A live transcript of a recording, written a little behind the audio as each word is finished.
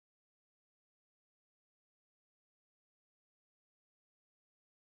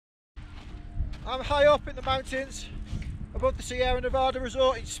I'm high up in the mountains above the Sierra Nevada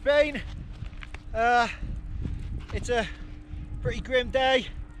resort in Spain. It's a pretty grim day.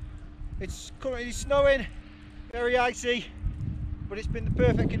 It's currently snowing, very icy, but it's been the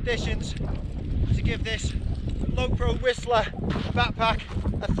perfect conditions to give this Lowepro Whistler backpack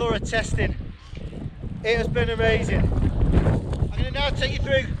a thorough testing. It has been amazing. I'm going to now take you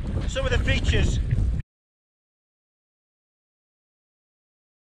through some of the features.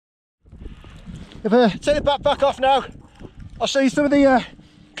 If I take the backpack off now, I'll show you some of the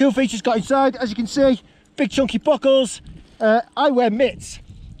cool features got inside. As you can see, big chunky buckles. I wear mitts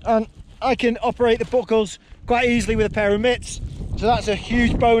and I can operate the buckles quite easily with a pair of mitts, so that's a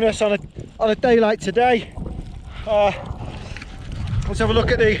huge bonus on a day like today. Let's have a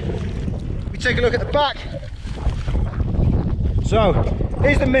look at we take a look at the back. So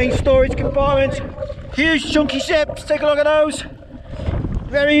here's the main storage compartment. Huge chunky zips, take a look at those.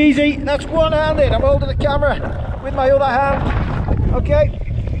 Very easy, that's one-handed. I'm holding the camera with my other hand. Okay.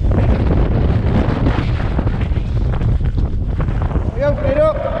 We open it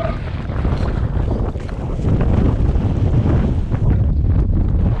up.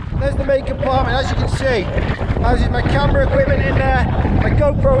 There's the main compartment, as you can see. Houses my camera equipment in there. My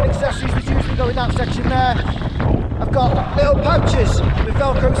GoPro and accessories which usually go in that section there. I've got little pouches with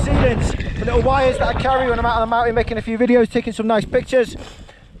Velcro sealants, the little wires that I carry when I'm out on the mountain making a few videos, taking some nice pictures.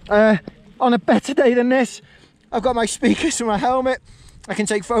 On a better day than this, I've got my speakers for my helmet. I can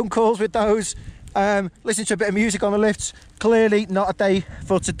take phone calls with those, listen to a bit of music on the lifts. Clearly not a day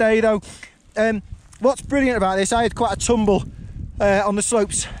for today though. What's brilliant about this, I had quite a tumble on the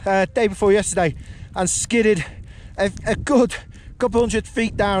slopes day before yesterday and skidded a good couple hundred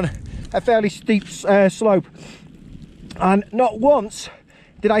feet down a fairly steep slope, and not once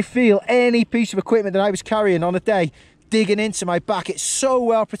did I feel any piece of equipment that I was carrying on a day digging into my back. It's so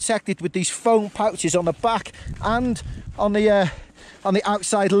well protected with these foam pouches on the back and on the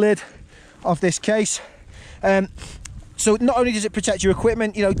outside lid of this case. So not only does it protect your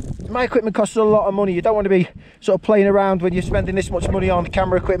equipment, you know, my equipment costs a lot of money. You don't want to be sort of playing around when you're spending this much money on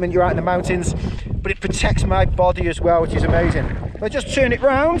camera equipment, you're out in the mountains, but it protects my body as well, which is amazing. If I just turn it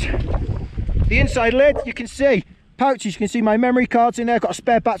round, the inside lid, you can see pouches, you can see my memory cards in there. I've got a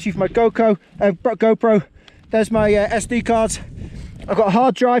spare battery for my GoPro. There's my SD cards. I've got a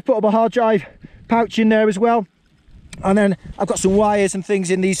hard drive, portable hard drive pouch in there as well. And then I've got some wires and things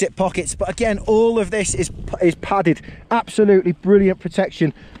in these zip pockets. But again, all of this is padded. Absolutely brilliant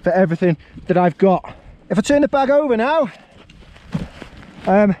protection for everything that I've got. If I turn the bag over now,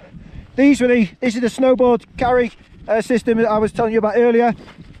 this is the snowboard carry system that I was telling you about earlier.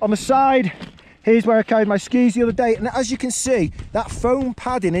 On the side, here's where I carried my skis the other day. And as you can see, that foam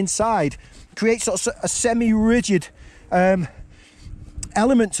padding inside creates sort of a semi-rigid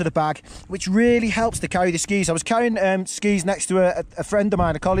element to the bag, which really helps to carry the skis. I was carrying skis next to a friend of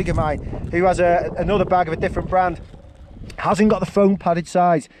mine, a colleague of mine, who has another bag of a different brand. Hasn't got the foam padded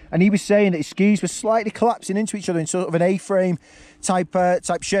sides, and he was saying that his skis were slightly collapsing into each other in sort of an A-frame type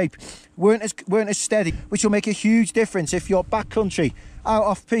shape, weren't as steady, which will make a huge difference if you're backcountry, out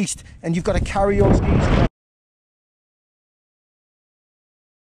off piste, and you've got to carry your skis.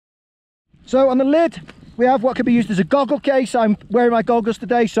 So on the lid, we have what can be used as a goggle case. I'm wearing my goggles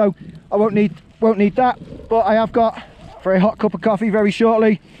today, so I won't need that. But I have got, for a hot cup of coffee very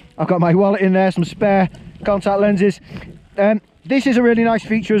shortly, I've got my wallet in there, some spare contact lenses. This is a really nice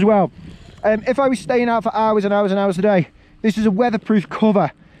feature as well. If I was staying out for hours and hours and hours a day, this is a weatherproof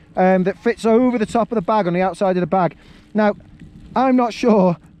cover that fits over the top of the bag on the outside of the bag. Now, I'm not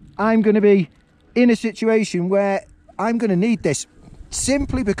sure I'm going to be in a situation where I'm going to need this,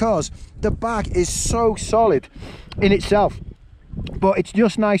 simply because the bag is so solid in itself. But it's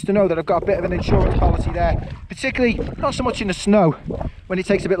just nice to know that I've got a bit of an insurance policy there, particularly not so much in the snow when it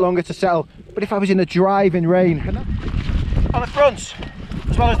takes a bit longer to settle, but if I was in the driving rain. On the front,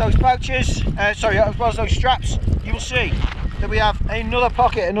 as well as those pouches, as well as those straps, you will see that we have another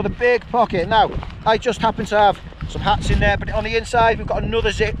pocket, another big pocket. Now, I just happen to have some hats in there, but on the inside we've got another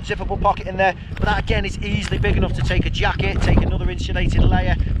zippable pocket in there, but that again is easily big enough to take a jacket, take another insulated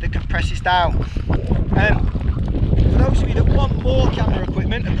layer that compresses down. For those of you that want more camera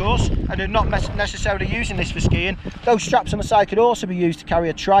equipment, of course, and are not necessarily using this for skiing, those straps on the side could also be used to carry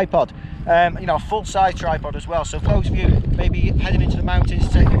a tripod, you know, a full-size tripod as well. So for those of you maybe heading into the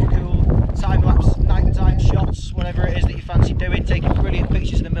mountains, taking cool time-lapse nighttime shots, whatever it is that you fancy doing, taking brilliant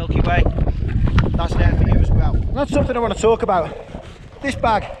pictures of the Milky Way, that's there for you as well. And that's something I want to talk about. This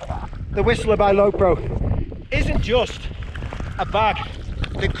bag, the Whistler by Lowepro, isn't just a bag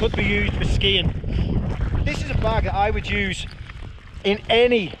that could be used for skiing. This is a bag that I would use in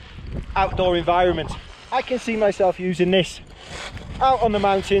any outdoor environment. I can see myself using this out on the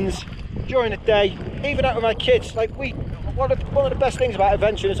mountains during the day, even out with my kids. Like one of the best things about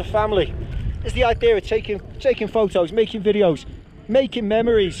adventuring as a family is the idea of taking photos, making videos, making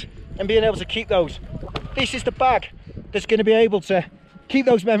memories, and being able to keep those. This is the bag that's going to be able to keep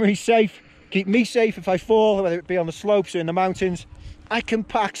those memories safe, keep me safe if I fall, whether it be on the slopes or in the mountains. I can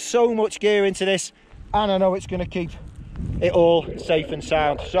pack so much gear into this, and I know it's going to keep it all safe and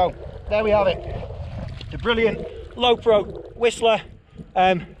sound. So there we have it, the brilliant Lowepro Whistler,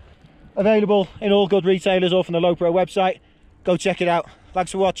 available in all good retailers or from the Lowepro website. Go check it out.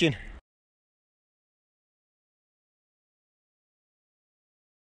 Thanks for watching.